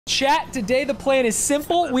Chat, today the plan is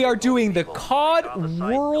simple. We are doing the COD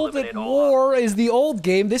World at War is the old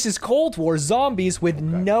game. This is Cold War Zombies with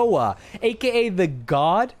Noah, aka the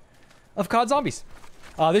god of COD Zombies.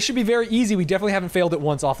 This should be very easy. We definitely haven't failed it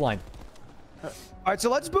once offline. All right,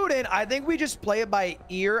 so let's boot in. I think we just play it by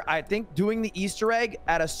ear. I think doing the Easter egg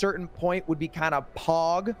at a certain point would be kind of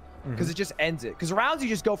pog, because it just ends it. Because rounds you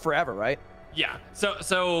just go forever, right? Yeah.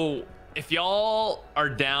 So if y'all are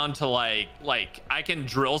down to like I can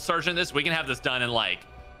drill sergeant this. We can have this done in like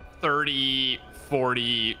 30,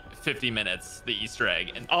 40, 50 minutes, the Easter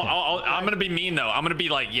egg. And I'm gonna be mean though. I'm gonna be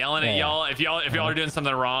like yelling at y'all if y'all are doing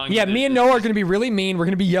something wrong. Yeah, me and Noah are gonna be really mean. We're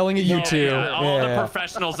gonna be yelling at you too. Yeah, all the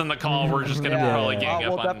professionals in the call, we're just gonna probably gang up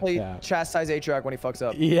we'll on. We'll definitely chastise Atrac when he fucks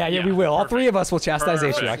up. Yeah, we will. All three of us will chastise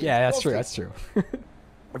Atrac. Yeah, that's true. That's true.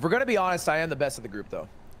 If we're gonna be honest, I am the best of the group though.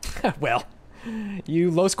 Well,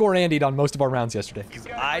 you low score Andy'd on most of our rounds yesterday.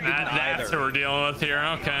 I didn't either. That's who we're dealing with here.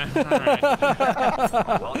 Okay. All right.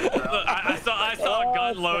 I saw a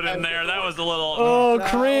gun load in there. That was a little. Oh,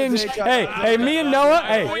 cringe. Hey, me and Noah.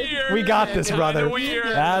 Hey, we got this, brother.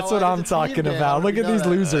 That's what I'm talking about. Look at these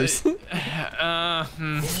losers. So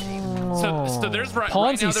there's right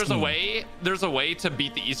now there's a way to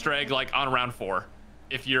beat the Easter egg like on round 4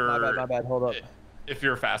 if you're My bad. Hold up. if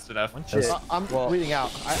you're fast enough. I'm reading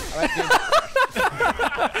out.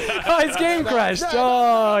 Oh, his game crashed.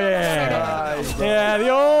 Oh, yeah. Yeah, the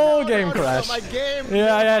old game crash.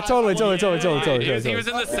 Yeah, totally. He was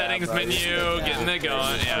in the settings menu, getting it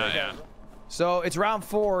going. Yeah. So it's round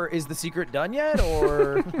 4. Is the secret done yet,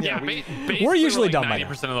 or? Yeah, we're usually done by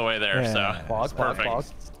 90% of the way there. So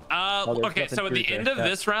perfect. Okay, so at the end of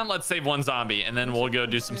this round, let's save one zombie, and then we'll go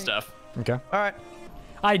do some stuff. Okay. All right.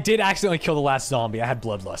 I did accidentally kill the last zombie. I had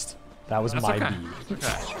bloodlust. That was my B.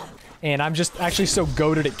 Okay. And I'm just actually so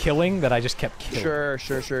goated at killing that I just kept killing.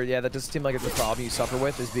 Sure. Yeah, that doesn't seem like it's a problem you suffer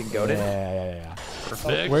with, is being goated. Yeah.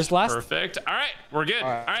 Perfect. Where's the last? Perfect. All right, we're good. All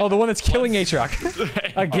right. Oh, the one that's killing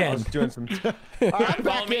Atrac. Again. Doing some. I'm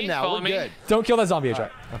back in now. We're good. Don't kill that zombie,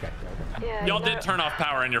 Atrac. Okay. Y'all did turn off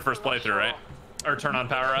power in your first playthrough, right? Or turn on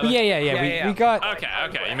power, rather? Yeah. We got.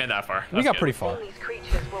 Okay. You made that far. We got pretty far.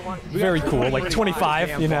 Very cool. Like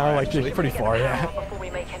 25, you know, like pretty far, yeah.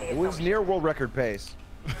 It was near world record pace.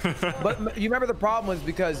 But you remember the problem was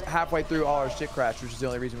because halfway through all our shit crashed, which is the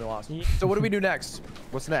only reason we lost. So what do we do next?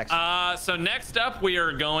 What's next? So next up we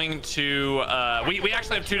are going to we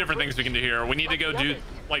actually have 2 different things we can do here. We need to go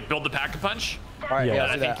build the pack-a-punch. All right,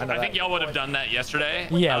 I think y'all would have done that yesterday.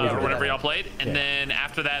 Yeah, or whenever y'all played. And then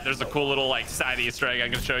after that, there's a cool little like side Easter egg I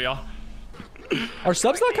can show y'all. Are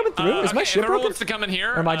subs not coming through? Is my ship broken? Wants to come in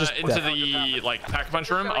here or am I just into the pack-a-punch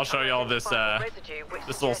room? I'll show y'all this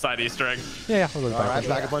little side Easter egg. Yeah. We'll go All right,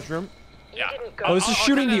 pack-a-punch room. Yeah. Oh, this is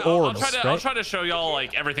shooting the orbs, I'll try to show y'all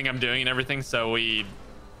like everything I'm doing and everything, so it's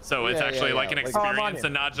actually like an experience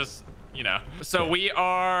and not just, you know. So we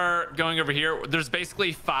are going over here. There's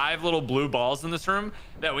basically 5 little blue balls in this room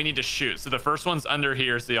that we need to shoot. So the first one's under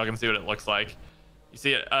here, so y'all can see what it looks like. You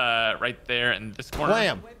see it right there in this corner.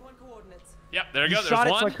 Blam. Yep, there you go. There's shot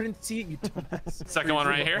one. it, so I couldn't see it, you dumbass. Second one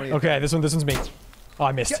right here. Okay, this one's me. Oh,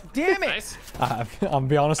 I missed. Damn it. Nice. I'll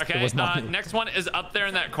be honest, Okay, it was not me. next one is up there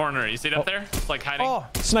in that corner. You see it up there? It's like hiding. Oh,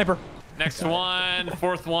 Sniper. Next one,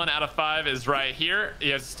 4th one out of 5 is right here.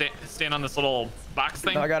 You have to stand on this little box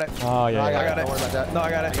thing. no, I got it. Oh, yeah. I got it. Don't worry about that. No, I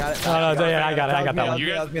got it. I got that one. You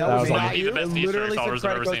guys That was might me. be the best Easter egg Literally solvers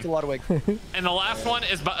I've ever goes to seen. Ludwig. And the last one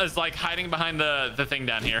is like hiding behind the thing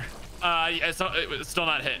down here. It's still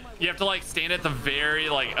not hit. You have to like stand at the very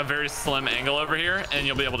a very slim angle over here, and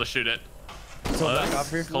you'll be able to shoot it. Back off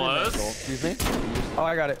here. Close. Excuse me. Oh,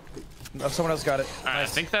 I got it. No, someone else got it. All right, I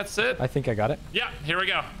think that's it. I think I got it. Yeah, here we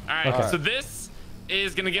go. All right, Okay. so this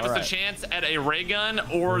is gonna give us a chance at a ray gun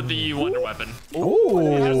or the wonder weapon. Ooh.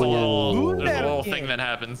 There's a little thing that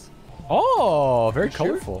happens. Oh, very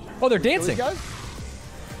colorful. Oh, they're dancing.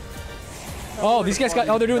 Oh, these guys got.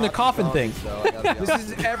 Oh, they're doing the coffin thing. This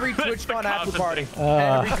is every TwitchCon after party.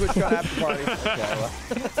 Every TwitchCon after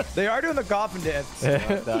party. They are doing the coffin dance.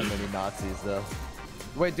 Not that many Nazis though.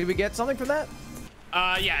 Wait, did we get something from that?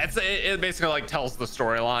 Yeah, it basically like tells the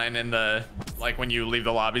storyline and the when you leave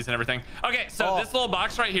the lobbies and everything. Okay, so this little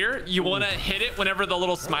box right here, you want to hit it whenever the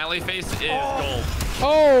little smiley face is gold.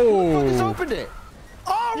 Oh. Just opened it.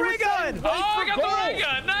 Oh, ray gun! Oh, we got the ray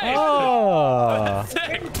gun. Nice. Oh.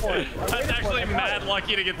 That's actually mad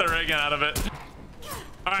lucky to get the ray gun out of it.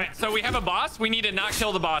 All right, so we have a boss. We need to not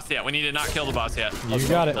kill the boss yet. You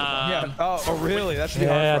got it. Yeah. Oh, really? That should be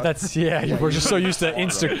hard for us. We're just so used to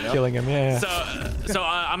insta killing him. Yeah. So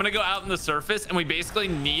I'm gonna go out in the surface, and we basically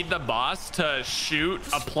need the boss to shoot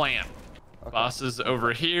a plant. Boss is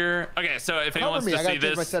over here. Okay, so if anyone wants to see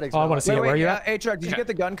this, I want to see it. Where are you at? Hey, Truck, did you get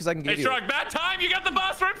the gun? Because I can give you. Hey, Truck, bad time. You got the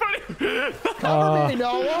boss right in front of you. Cover me,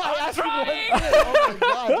 Noah. I'm trying. Oh my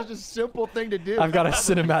God, such a simple thing to do. I've got a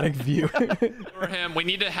cinematic view. For him, we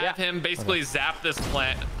need to have him basically zap this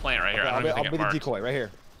plant right here. Okay, I'll be the decoy right here.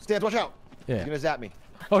 Stanz, watch out. Yeah. He's gonna zap me.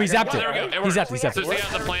 Oh, he zapped it. There we go. He zapped it. So see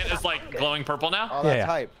how the plant is like glowing purple now? Oh, that's Yeah.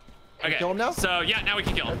 hype. Okay. Kill him now? So yeah, now we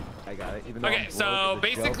can kill him. I got it. Even though Okay, I'm so broke as a joke,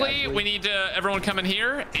 basically actually. we need to everyone come in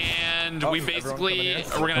here, and we basically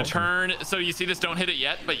we're gonna turn. So you see this? Don't hit it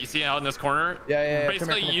yet, but you see out in this corner. Yeah.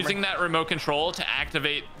 Basically using that remote control to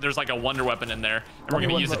activate. There's like a wonder weapon in there, and we're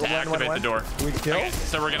gonna use it to activate the door. We kill. Okay,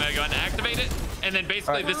 so we're gonna go ahead and activate it, and then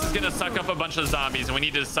basically this is gonna suck up a bunch of zombies, and we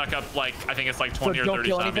need to suck up like I think it's like 20 or 30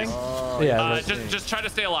 zombies. Yeah. Just try to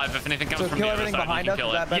stay alive. If anything comes from the other side, you can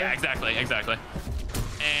kill it. Yeah, exactly.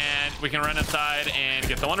 And we can run inside and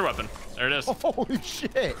get the wonder weapon. There it is. Holy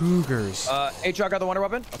shit. Cougars. H-Rock got the wonder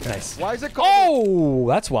weapon? Okay. Nice. Why is it called Oh,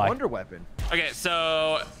 that's why. wonder weapon? Okay,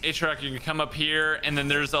 so H-Rock, you can come up here, and then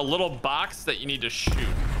there's a little box that you need to shoot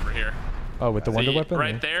over here. Oh, with the wonder weapon?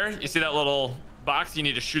 Right there. You see that little box? You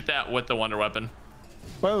need to shoot that with the wonder weapon.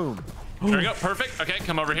 Boom. There we go. Perfect. Okay,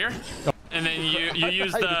 come over here. And then you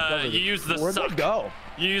use the Where'd suck. they go?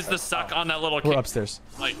 You use the suck on that little We're upstairs.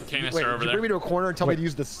 like canister Wait, over did you there. bring me to a corner and tell me to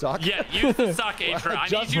use the suck? Yeah, use the suck, Atra. I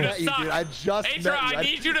need you to suck. Dude. I just Atra, met you. I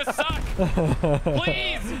need you to suck.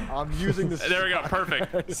 Please. I'm using the There we go.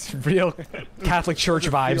 Perfect. It's real Catholic Church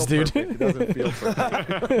vibes, dude. It doesn't feel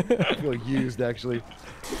perfect. I feel used, actually.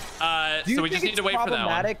 So we just need to wait for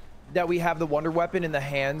that one. That we have the wonder weapon in the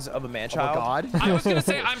hands of a man-child. Oh, God. I was gonna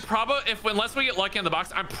say I'm probably unless we get lucky in the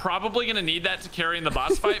box, I'm probably gonna need that to carry in the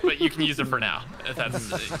boss fight, but you can use it for now. If that's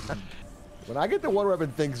When I get the wonder weapon,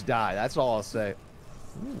 things die. That's all I'll say.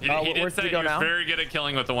 he did say he was very good at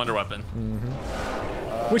killing with the wonder weapon.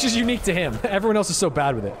 Which is unique to him. Everyone else is so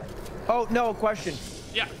bad with it. Oh, no, question.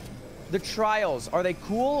 Yeah. The trials, are they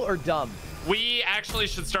cool or dumb? We actually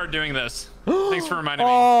should start doing this. Thanks for reminding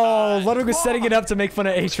me. Oh, Ludwig was setting it up to make fun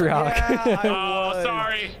of Atrioc. Yeah, Oh,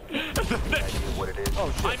 sorry.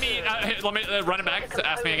 Oh, shit. I mean, let me run it back.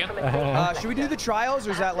 Ask me again. Should we do the trials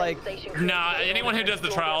or is that like... Nah, anyone who does the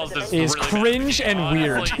trials is Is really cringe bad. and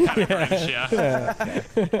weird. Honestly, kind of cringe, yeah.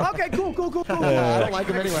 Okay, cool. I don't like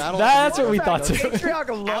them anyway. I don't That's like what we thought too. Atrioc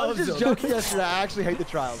I was loves just them. joking yesterday. I actually hate the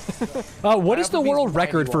trials. What is I the have to world be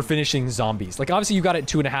record for 91. finishing zombies? Like, obviously you got it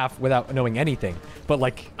 2.5 without knowing anything. But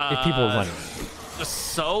like, if people are running. The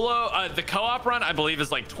solo, the co-op run, I believe,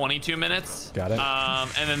 is like 22 minutes. Got it.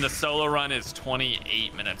 And then the solo run is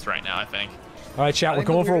 28 minutes right now, I think. All right, chat. We're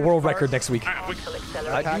going for a world record next week. All right,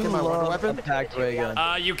 I Packing do my wonder love weapon? a packed ray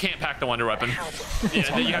gun. you can't pack the wonder weapon.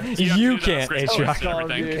 Yeah, you have to You do the can't, upgrade Atrioc. points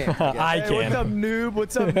and everything. I Hey, what's up, can. noob?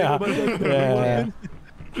 What's up, noob? Yeah.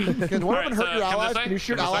 Can the wonder weapon Alright, hurt so your come allies? this way. Can you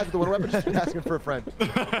shoot Come this allies way. with the wonder weapon? Just asking for a friend.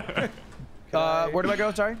 Where do I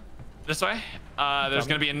go? Sorry. This way. There's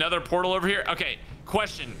going to be another portal over here. Okay,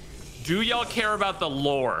 question. Do y'all care about the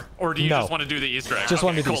lore, or do you No. just want to do the Easter egg? Just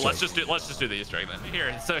want to do the cool. Easter Let's just do the Easter egg then.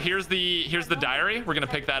 Here. So here's the diary. We're gonna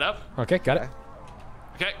pick that up. Okay, got it.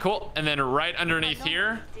 Okay, cool. And then right underneath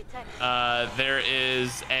here, there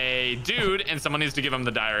is a dude, and someone needs to give him the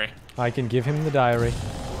diary. I can give him the diary.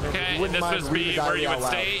 Okay, and wouldn't this mind would reading be the where diary you would out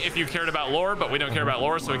loud. stay if you cared about lore, but we don't care about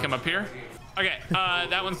lore, so we come up here. Okay,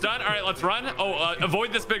 that one's done. All right, let's run. Oh,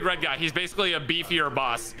 avoid this big red guy. He's basically a beefier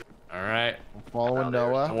boss. All right. Following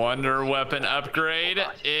Noah. Wonder weapon upgrade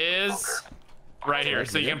is right here.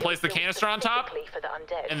 So you can place the canister on top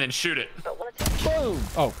and then shoot it. Boom.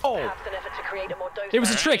 Oh. It was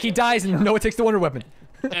a trick. He dies and Noah takes the wonder weapon.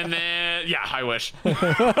 And then, yeah, I wish.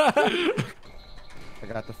 I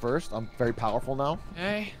got the first. I'm very powerful now.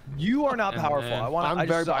 Okay. You are not And powerful. then- I want I'm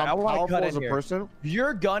to. I I'm want to powerful cut as in a here. person.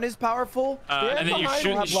 Your gun is powerful. And then you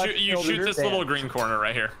Stand behind shoot me. this little green corner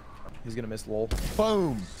right here. He's gonna miss lol.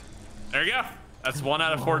 Boom. There you go. That's 1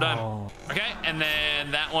 out of 4 done. Okay, and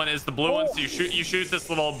then that one is the blue one. So you shoot this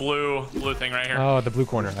little blue thing right here. Oh, the blue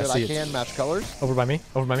corner. I That see I it. can match colors. Over by me.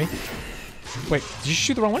 Over by me. Wait, did you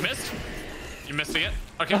shoot the wrong one? Missed. You missed again.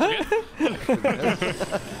 Okay, we're good.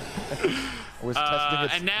 I was testing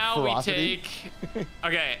its And now ferocity. we take.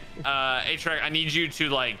 Okay, A-Track, I need you to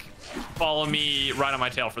like follow me right on my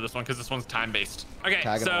tail for this one because this one's time based. Okay,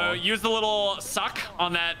 Tagging so along. use the little suck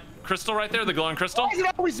on that crystal right there, the glowing crystal. Why is it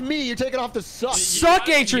always me? You're taking off the suck. Suck,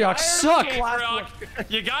 Atrioc, suck!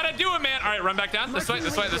 Atrioc. You gotta do it, man. All right, run back down. This way,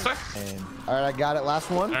 this way, this way. All right, I got it. Last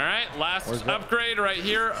one. All right, last Where's that? upgrade right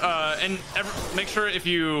here. And make sure if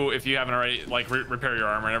you haven't already, like repair your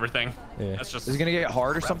armor and everything. Yeah. That's just. Is it gonna get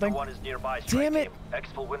hard or something? Damn it!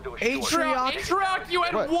 Atrioc. Atrioc, you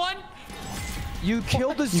had What? one. You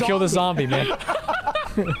killed the zombie. You killed a zombie, man.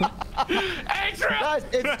 Guys,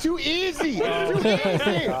 it's too easy. It's too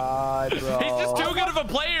easy. God, bro. He's just too good of a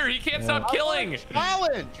player. He can't stop killing.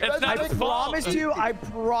 Challenge. It's not his fault. I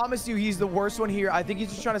promise you, he's the worst one here. I think he's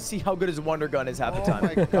just trying to see how good his wonder gun is half the time.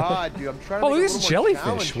 Oh my God, dude! I'm trying to. Oh, look make at it a this little more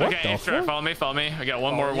jellyfish. challenging. What Okay, the H-Track, fuck? follow me. I got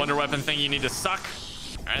one more wonder weapon thing you need to suck.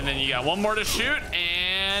 And then you got one more to shoot,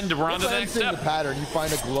 and we're on to the next Sensing step. the pattern. You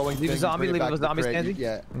find a glowing Leave thing. a zombie, bring it leave back a to the zombie crate, standing?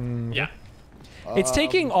 Yeah. Yeah. It's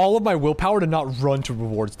taking all of my willpower to not run to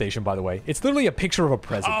reward station, by the way. It's literally a picture of a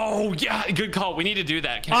present. Oh, yeah, good call. We need to do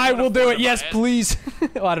that. Can I you will do afford it. to Yes, buy it? please.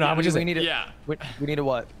 Oh, I don't know how much is We it. need to, Yeah. we need a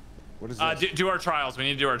what? What is this? Do our trials. We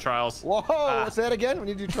need to do our trials. Whoa! Say that again. We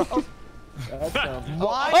need to do trials. That sounds.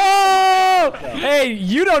 Why? Oh! Hey,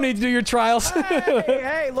 you don't need to do your trials.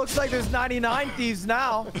 Hey, looks like there's 99 thieves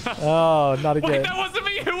now. Oh, not Wait, again. that wasn't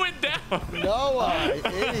me who went down. Noah,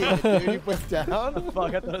 idiot, dude. You went down.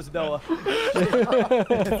 Fuck, I thought it was Noah.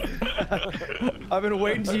 I've been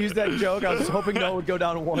waiting to use that joke. I was hoping Noah would go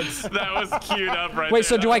down once. That was queued up right Wait, there.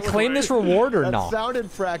 so do That I was claim great. this reward or That no?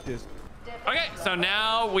 sounded practiced. Okay, so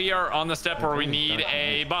now we are on the step where we need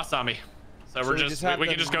a boss zombie. So we're we just, just have we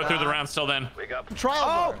can to just go through the not- rounds till then.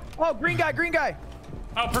 Trial. Oh, green guy.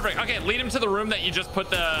 Oh, perfect. Okay, lead him to the room that you just put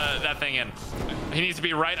that thing in. He needs to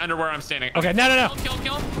be right under where I'm standing. Okay, no. Kill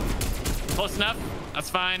him. Close enough. That's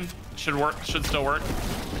fine. Should work. Should still work.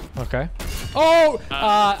 Okay. Oh,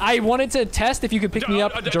 I wanted to test if you could pick me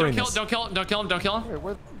up during this. Don't kill him. Don't kill him.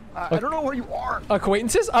 Wait, I don't know where you are.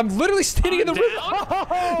 Acquaintances? I'm literally standing in the room. Down.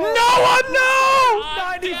 Noah, no!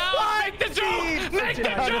 95 Make the joke. Make the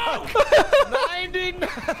joke.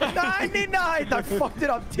 99. I fucked it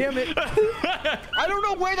up. Damn it. I don't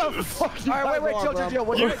know where the fuck you All right, wait, guys are, chill. bro.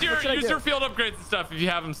 What Use should I do? your field upgrades and stuff if you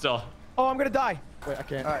have them still. Oh, I'm gonna die. Wait, I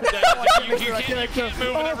can't. All right. You can't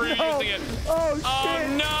move whenever you're using it. Oh, shit.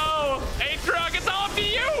 Oh no! Aatrox, it's all up to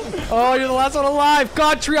you! Oh, you're the last one alive.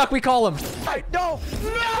 God, Triok, we call him. No!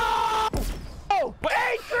 Oh,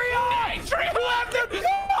 Adrian! You have the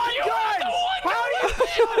gun! How do you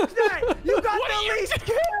choose that? You got the least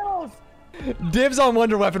kills! Dibs on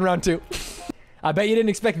Wonder Weapon round 2. I bet you didn't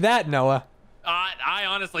expect that, Noah. I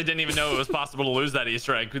honestly didn't even know it was possible to lose that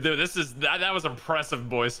Easter egg. Dude, that was impressive,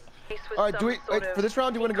 boys. All right, wait, for this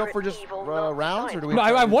round, do you want to go for just rounds, or do we? No,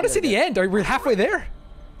 I want to see the end. We're halfway there.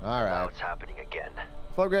 All right. It's happening again.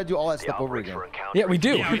 I thought we had to do all that stuff over again. Yeah, we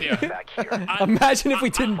do. Yeah, we do. Back here. Imagine if we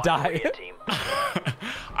didn't die. Team.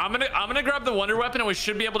 I'm gonna grab the Wonder Weapon, and we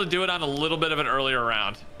should be able to do it on a little bit of an earlier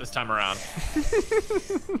round this time around.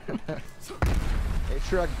 Hey,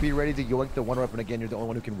 sure, I can be ready to yoink the Wonder Weapon again. You're the only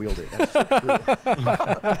one who can wield it. That's so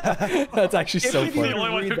true. That's actually so If you funny. The only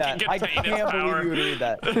one who can I contain its can't power. believe you would read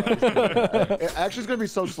that. Actually, it's gonna be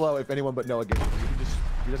so slow if anyone but Noah gets it.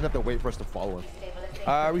 He doesn't have to wait for us to follow him.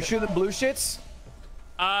 Are we shooting the blue shits?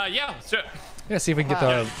 Yeah. So, Yeah, see if we can get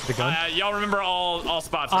the gun. y'all remember all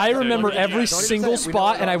spots. I right? remember So, every yeah. single say it. We know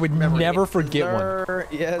spot, it and I would all. never forget one. Sir,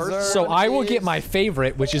 yes, sir. So I will get my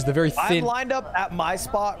favorite, which is the very I'm thin. lined up at my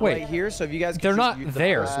spot Wait. right here, so if you guys can They're shoot not the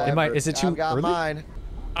there. first one. Am I- is it too I've got early? mine.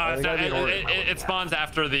 It spawns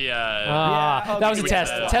after the. Ah, that was a we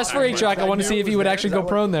test. did, Test for H-Rock. I want to see if he would actually go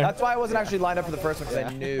prone there. That's why I wasn't actually lined up for the first one, because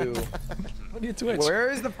I knew. What do you twitch? Where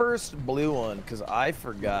is the first blue one? Because I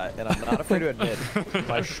forgot, and I'm not afraid to admit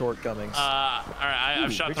my shortcomings. all right,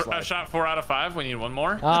 I've shot 4 out of 5. We need one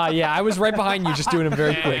more. Ah, yeah, I was right behind you, just doing them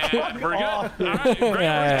very quick. And we're good. All right, great.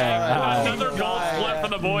 Yeah. Another gold split for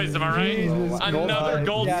the boys. Am I right? Another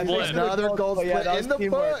gold Yeah, split. Another gold Oh, yeah, split that in was the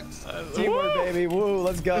teamwork. books. Teamwork, baby. Woo,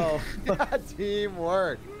 let's go.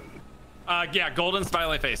 Teamwork. Yeah, golden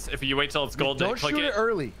smiley face. If you wait till it's gold to Don't click shoot it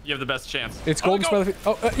early. you have the best chance. It's Oh, golden go.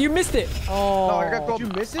 spell. Oh, you missed it. Oh, I got gold. Did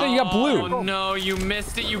you miss it? No, you got blue. Oh no, you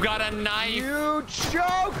missed it. You got a knife. You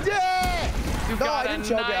choked it! You No, got I didn't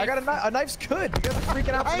choke it. I got a knife's good. You guys are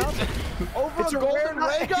freaking out for nothing. Over It's a a rare golden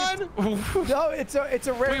knife. ray gun? No, it's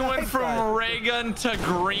a rare We knife. went from guys. ray gun to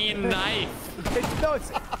green knife.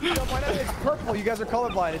 It's purple. You guys are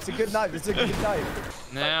colorblind. It's a good knife. It's a good knife.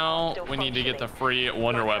 Now we need to get the free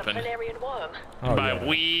wonder weapon. Oh, By yeah.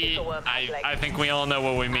 we, I think we all know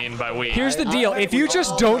what we mean by we. Here's the deal. If you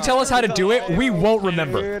just don't tell us how to do it, we won't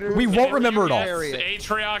remember. We won't remember it all.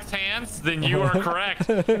 Atriox's hands, then you are correct.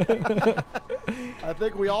 I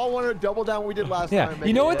think we all want to double down what we did last Yeah. time.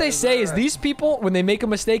 You know what they say is these people, when they make a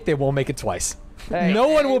mistake, they won't make it twice. Hey, no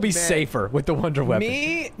one will be man. safer with the Wonder Weapon.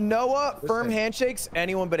 Me, Noah, firm handshakes,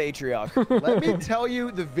 anyone but Atrioc. Let me tell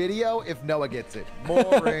you the video if Noah gets it.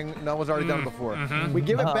 Boring. Noah's already done it before. We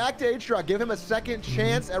give it back to Atrioc. Give him a second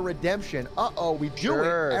chance at redemption. Uh-oh, we do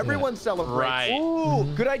it. Everyone celebrates. Right. Ooh,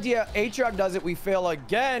 good idea. Atrioc does it. We fail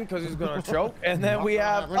again because he's going to choke. And then we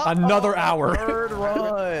have Another hour. Third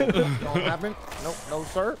run. Don't happen. Nope, no,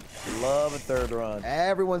 sir. Love a third run.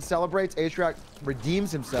 Everyone celebrates. Atrioc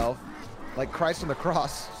redeems himself. Like Christ on the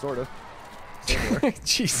cross, sort of.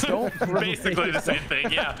 Jeez. Basically the same thing,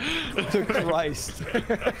 yeah. To Christ.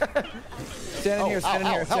 Stand in here, stand in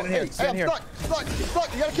here, stand in here, stand in here.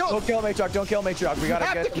 Stuck, you gotta kill him. Don't kill him, Atrioc. Don't kill him, Atrioc. We gotta I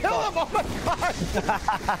have to kill him. Oh my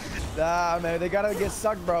god. Man, they gotta get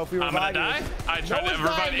sucked, bro. If we I'm gonna die. I tried to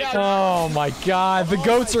revive it. Oh my god, the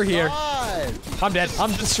goats are here. God. I'm dead.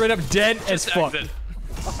 I'm just straight up dead as fuck. Exit.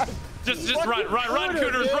 Just run,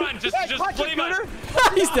 Cooters, run. Just leave it.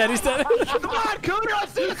 He's dead, he's dead. Come on, Cooter, I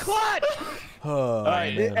see the clutch. All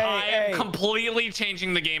right, I am completely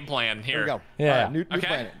changing the game plan Here here. we go. Yeah. All right, new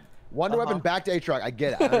planet. Wonder Weapon back to Atrioc. I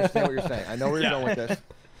get it. I understand what you're saying. I know where you're going with this.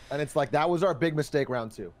 And it's like, that was our big mistake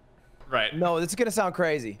round 2. Right. No, this is gonna sound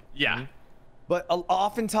crazy. Yeah. But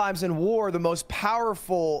oftentimes in war, the most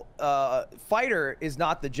powerful fighter is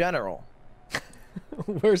not the general.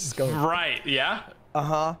 Where's this going? Right, yeah.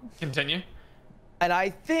 Uh-huh. Continue. And I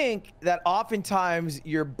think that oftentimes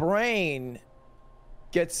your brain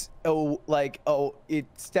gets it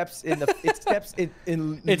steps in.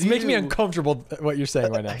 It's making me uncomfortable what you're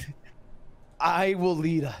saying right now. I will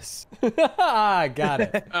lead us. Got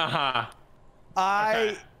it.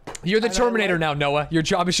 You're the Terminator now, Noah. Your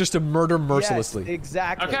job is just to murder mercilessly. Yes,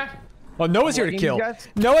 exactly. Okay. Oh, Noah's here to kill.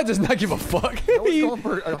 Noah does not give a fuck. Noah's going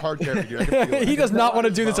for a hard character. I can feel it. He does not want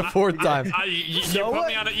to do this a 4th time.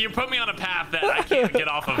 You put me on a path that I can't get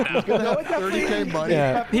off of now. 30K money.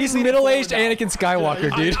 Yeah. He's middle-aged Anakin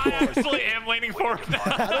Skywalker, dude. I actually am leaning forward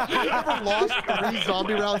now. He ever lost 3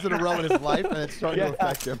 zombie rounds in a row in his life, and it's starting to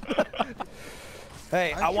affect him.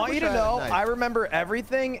 Hey, I want you to know, I remember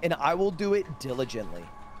everything, and I will do it diligently.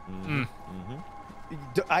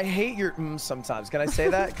 I hate your sometimes. Can I say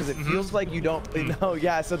that? Because it feels like you don't. No,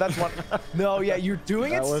 yeah. So that's one. No, yeah. You're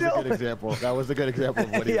doing it still. That was a good example. That was a good example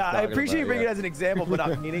of what he was I talking appreciate you about, bringing it as an example, but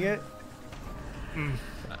not meaning it.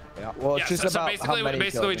 Yeah. Well, it's just about basically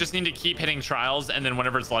we just need to keep hitting trials, and then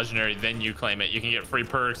whenever it's legendary, then you claim it. You can get free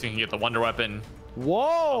perks. You can get the Wonder Weapon.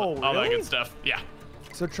 Whoa! All that good stuff. Yeah.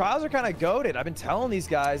 So trials are kind of goated. I've been telling these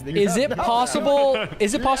guys. Is it possible?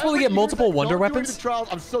 Is it possible to get multiple Wonder Weapons?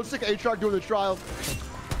 I'm so sick of Atrioc doing the trials.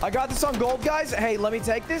 I got this on gold, guys. Hey, let me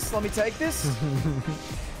take this. Let me take this.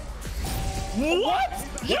 What?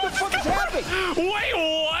 What the fuck just happened? Wait,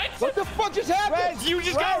 what? What the fuck just happened? You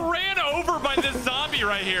just got ran over by this zombie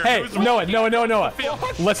right here. Hey, Noah.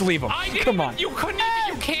 Let's leave him. Come on. You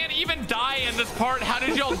can't even die in this part. How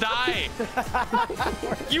did y'all die?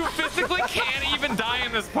 You physically can't even die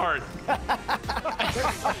in this part.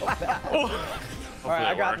 All right,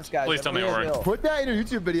 I got this, guys. Please tell me it works. Put that in a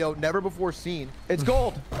YouTube video, never before seen. It's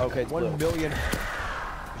gold. Okay, it's 1 million.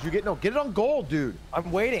 Did you get it on gold, dude.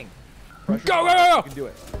 I'm waiting. Go! You can do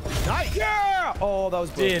it. Nice. Yeah! Oh, that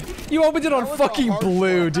was blue. Dude, you opened it on fucking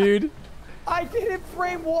blue, dude. I did it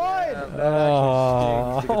frame 1.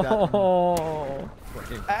 Oh.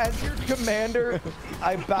 As your commander,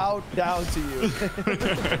 I bowed down to you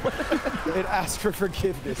and asked for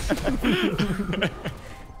forgiveness.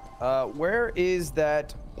 Where is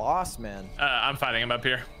that boss, man? I'm fighting him up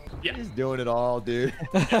here. Yeah. He's doing it all, dude.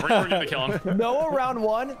 Yeah, we're gonna kill him. Noah round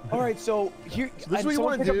 1. All right, so here. This is what you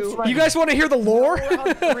want to do. You guys want to hear the lore?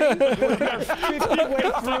 Round 3. We're 50 way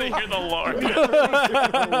I want to hear the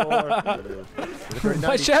lore.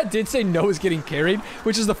 My chat did say Noah's getting carried,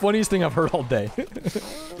 which is the funniest thing I've heard all day.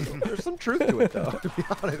 There's some truth to it, though, to be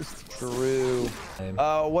honest. True.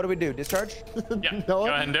 What do we do? Discharge? Yeah, Noah, go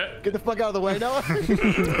ahead and do it. get the fuck out of the way, Noah.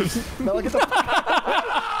 Noah, get the fuck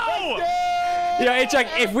Oh! Yeah, Atrioc,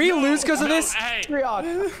 if we lose because of this, Hey.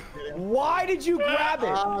 Why did you grab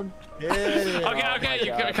it? Okay,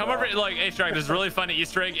 you come over. Like, Atrioc, there's a really funny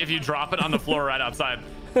Easter egg if you drop it on the floor right outside.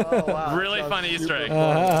 Oh, wow. Really funny Easter egg.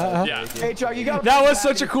 Yeah. Yeah. HR, you got that was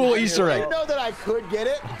such a cool Easter I egg. didn't know that I could get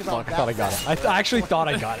it. Fuck, I thought I got it. I actually thought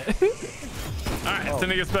I got it. All right,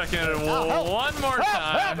 sending us back in one more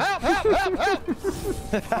time.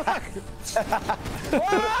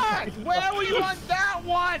 Where were you on that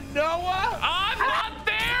one, Noah? I'm not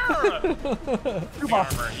there.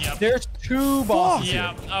 Armor, yep. There's 2 bosses.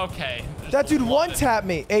 Yep. Okay. that dude one-tapped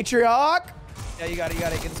me. Atrioc. Yeah, you got it.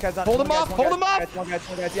 Get this guy's on. Hold him off. Hold him off. One guy.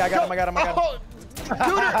 Yeah, I got him.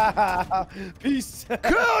 Cooter! Peace.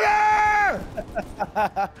 Cooter!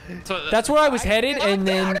 That's where I was headed, and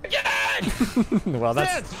then. Well,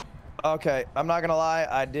 that's. Okay, I'm not gonna lie.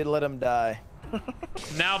 I did let him die.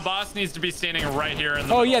 Now boss needs to be standing right here in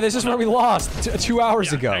the Oh middle. yeah, this is where we lost 2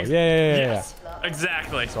 hours ago. Yeah.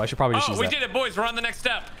 Exactly. So I should probably just use we that. did it, boys. We're on the next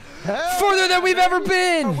step. Further than we've ever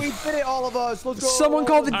been. We did it, all of us. Let's go. Someone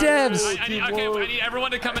called the devs. I need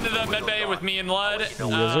everyone to come into the med bay with me and Lud.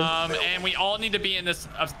 And we all need to be in this.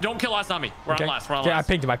 Don't kill last zombie. We're on last. We're on last.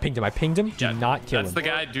 I pinged him. Do not kill him. That's the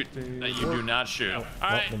guy that you do not shoot. All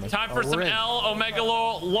right, time for some L Omega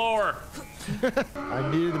lore.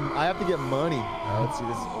 I have to get money. Let's see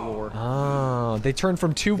this lore. Oh, they turned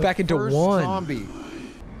from 2 back into 1. Zombie.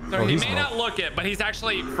 So he may not look it, but he's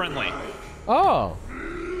actually friendly. Oh.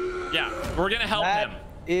 Yeah, we're gonna help him.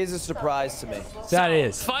 That is a surprise to me. That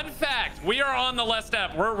is. Fun fact: we are on the last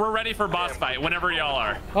step. We're ready for boss fight whenever y'all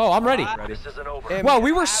are. Oh, I'm ready. Wow,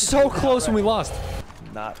 we were so close when we lost.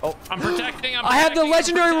 I'm protecting. I have the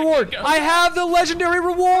legendary reward. I have the legendary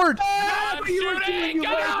reward. I'm shooting. Go!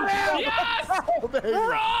 Yes!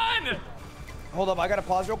 Run! Hold up, I gotta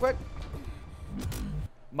pause real quick.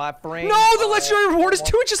 My frame. No, the legendary reward is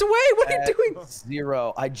 2 inches away. What are you doing?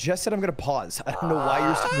 0. I just said I'm gonna pause. I don't know why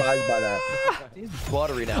you're surprised by that. He's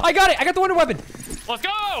buttery now. I got it. I got the wonder weapon. Let's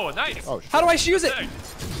go! Nice. Oh, how do I use it?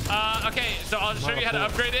 Okay, so I'll show you how to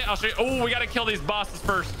upgrade it. I'll show you. Oh, we gotta kill these bosses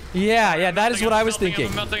first. Yeah, that is what I was thinking.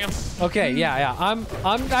 I'm melting him. Okay, yeah. I'm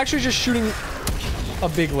actually just shooting a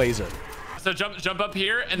big laser. So jump up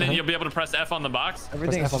here, and then you'll be able to press F on the box.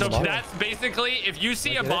 Everything is so that's basically, if you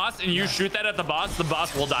see a boss and you shoot that at the boss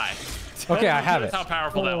will die. Okay, I have it. That's how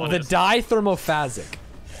powerful that one the is. Die thermophasic.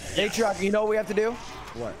 Hey, Truck, you know what we have to do?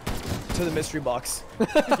 What? To the mystery box.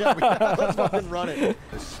 Yeah, let's fucking run it.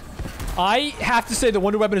 I have to say the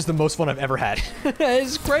wonder weapon is the most fun I've ever had.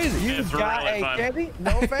 It's crazy. It's got really a fun. candy?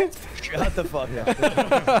 No offense. Shut the fuck up.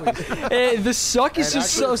 The suck is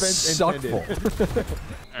just so suckful.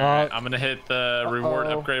 All right, I'm gonna hit the reward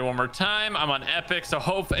upgrade one more time. I'm on epic, so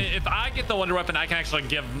if I get the wonder weapon, I can actually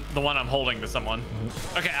give the one I'm holding to someone.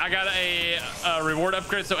 Okay, I got a reward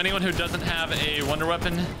upgrade, so anyone who doesn't have a wonder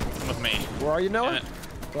weapon, come with me. Where are you, Noah?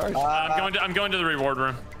 I'm going to the reward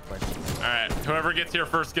room. All right, whoever gets here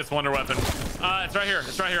first gets wonder weapon. It's right here.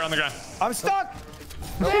 It's right here on the ground. I'm stuck.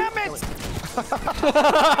 Damn it!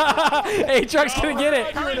 Hey, Truck's gonna get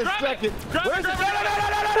it. Grab it. Grab it. No.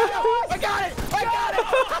 I got it.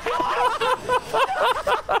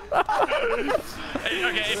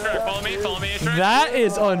 Okay, Truck, follow me. Follow me, Truck. That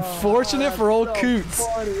is unfortunate for old Coots.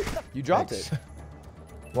 You dropped it.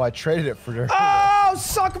 Well, I traded it for. Oh,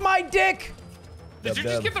 suck my dick! Did you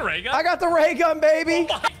just get the ray gun? I got the ray gun, baby.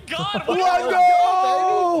 Oh my God! Let's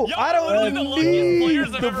go! Yo, I don't the luckiest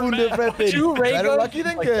players I've ever met. 2 ray Better guns. lucky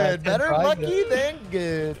than good. Better lucky than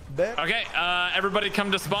good. Okay, everybody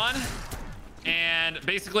come to spawn. And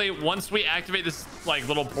basically, once we activate this like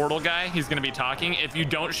little portal guy, he's gonna be talking. If you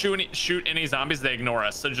don't shoot any zombies, they ignore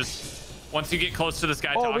us. So just once you get close to this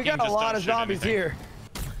guy talking, we got a just lot don't of shoot zombies anything. here.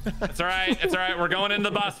 It's all right. It's all right. We're going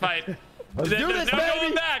into the boss fight. Let's do There's this, no baby.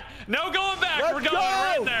 going back. No going back. Let's We're going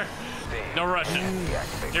right there. No rushing.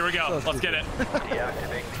 Here we go. Let's get it.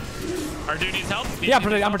 Our dude needs help. Yeah,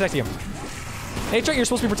 I'm protecting him. Hey, Truck, you're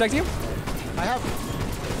supposed to be protecting him? I have.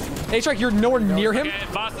 Hey, Truck, you're nowhere near him? Okay,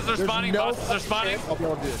 bosses are spawning. Bosses are spawning. I'll be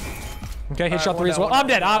able to do it. Okay, hit shot 3 as well. I'm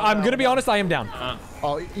dead. I'm gonna be honest, I am down.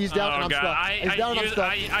 Oh, he's down and I'm stuck. He's down and I'm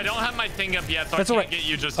stuck. I don't have my thing up yet, so That's I all can't right. get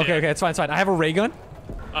you just Okay, yet. it's fine, I have a ray gun.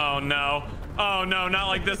 Oh, no. Oh, no, not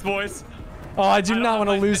like this, boys. Oh, I do not want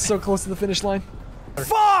to lose so close to the finish line.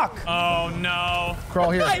 Fuck! Oh, no.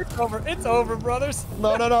 Crawl here. It's over, brothers.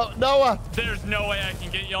 No, Noah. There's no way I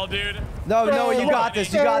can get y'all, dude. No, you got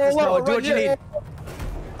this. You got this, Noah. Do what you Right need.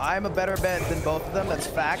 I'm a better bet than both of them. That's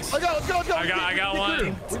facts. Let's go. I got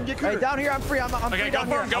one. We can get Hey, cooler. down here, I'm free. I'm Okay, free go down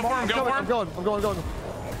for here. him. Go for him. Go for I'm him. going.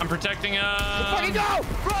 I'm protecting. Fucking go!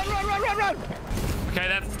 Run! Okay,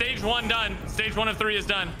 that's stage 1 done. Stage 1 of 3 is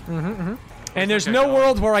done. And there's no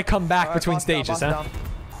world where I come back between stages, huh?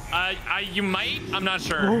 You might. I'm not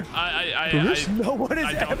sure. No one has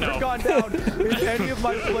I don't ever know. gone down in any of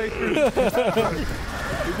my playthroughs.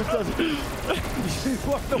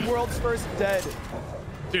 You are the world's first dead.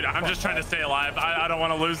 Dude, I'm just trying to stay alive. I don't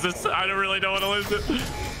want to lose this. I really don't want to lose it.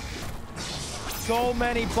 So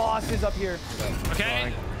many bosses up here.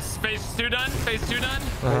 Okay, phase 2 done. Phase 2 done.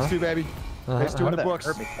 Phase 2, baby. Phase 2 in the books.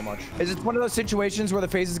 Hurt me so much. Is it one of those situations where the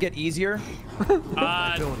phases get easier?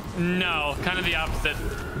 No, kind of the opposite.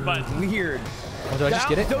 But Weird. Oh, did I just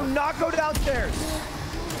get it? Do not go downstairs.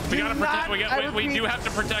 we gotta protect. not- We do have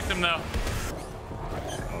to protect them though.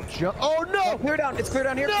 Oh, no. Clear down. It's clear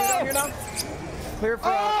down here. No. Clear down here now. Clear for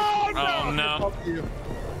Oh, Oh no. Fuck you.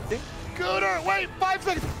 Scooter, wait, 5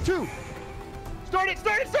 seconds. 2. Start it.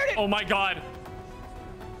 Oh my God.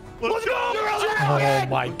 Let's go. Oh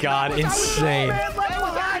my God, insane.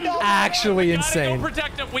 Actually insane.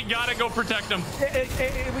 We gotta go protect him.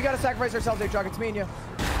 We gotta sacrifice ourselves, A-Truck. It's me and you.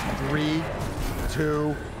 3,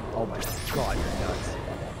 2. Oh my God, you're nuts.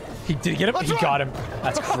 He did get him. He got him.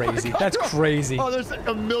 That's crazy. That's crazy. Oh, there's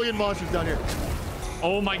a million monsters down here.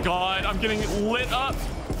 Oh my God, I'm getting lit up.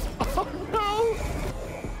 Oh no.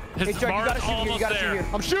 His bar's almost there.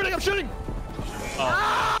 I'm shooting.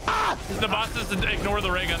 Oh. The boss doesn't ignore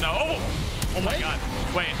the ray gun though. Oh my God.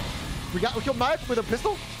 Wait. We killed Mike with a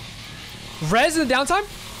pistol. Res in the downtime?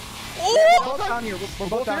 We're both down here. We're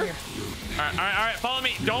both down here. All right. Follow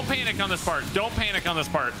me. Don't panic on this part.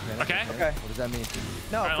 Okay? Okay. What does that mean?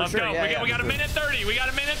 No, all right, let's go. We got a minute 30.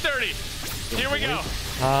 Here we go.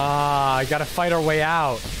 I gotta fight our way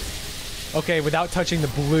out. Okay, without touching the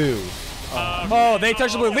blue. Oh, they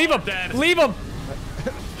touched the blue. Leave him. Leave him.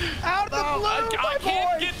 Out of the blue, I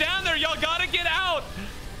can't get down there. Y'all gotta get out.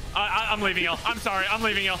 I'm leaving y'all. I'm sorry. I'm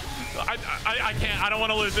leaving y'all. I can't. I don't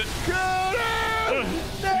want to lose it. Let's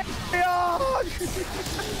go!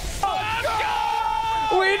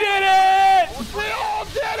 We did it! We all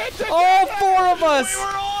did it together! All 4 of us. We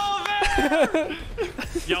were all there.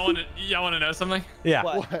 Y'all want to know something? Yeah.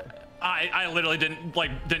 What? I literally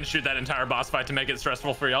didn't shoot that entire boss fight to make it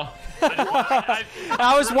stressful for y'all.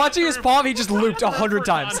 I was watching his palm. He just looped 100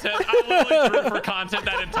 times. I literally threw for content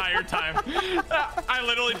that entire time. I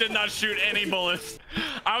literally did not shoot any bullets.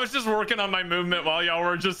 I was just working on my movement while y'all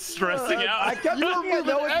were just stressing out. I kept You were looking at moving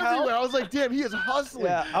Noah's everywhere. health. I was like, damn, he is hustling.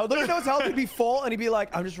 Yeah, I would look at Noah's health. He'd be full, and he'd be like,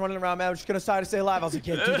 "I'm just running around, man. I'm just gonna try to stay alive." I was like,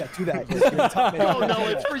 "Yeah, do that. You're a top man." No,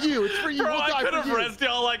 it's for you. It's for you. Bro, We'll I die could for have you. rezzed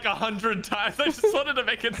y'all like 100 times. I just wanted to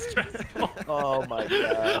make it stressful. Oh my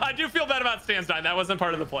God. I do feel bad about Stan's dying. That wasn't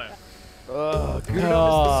part of the plan. Good. I missed the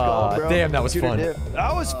skull, bro. Damn, that was fun.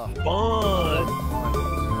 That was fun.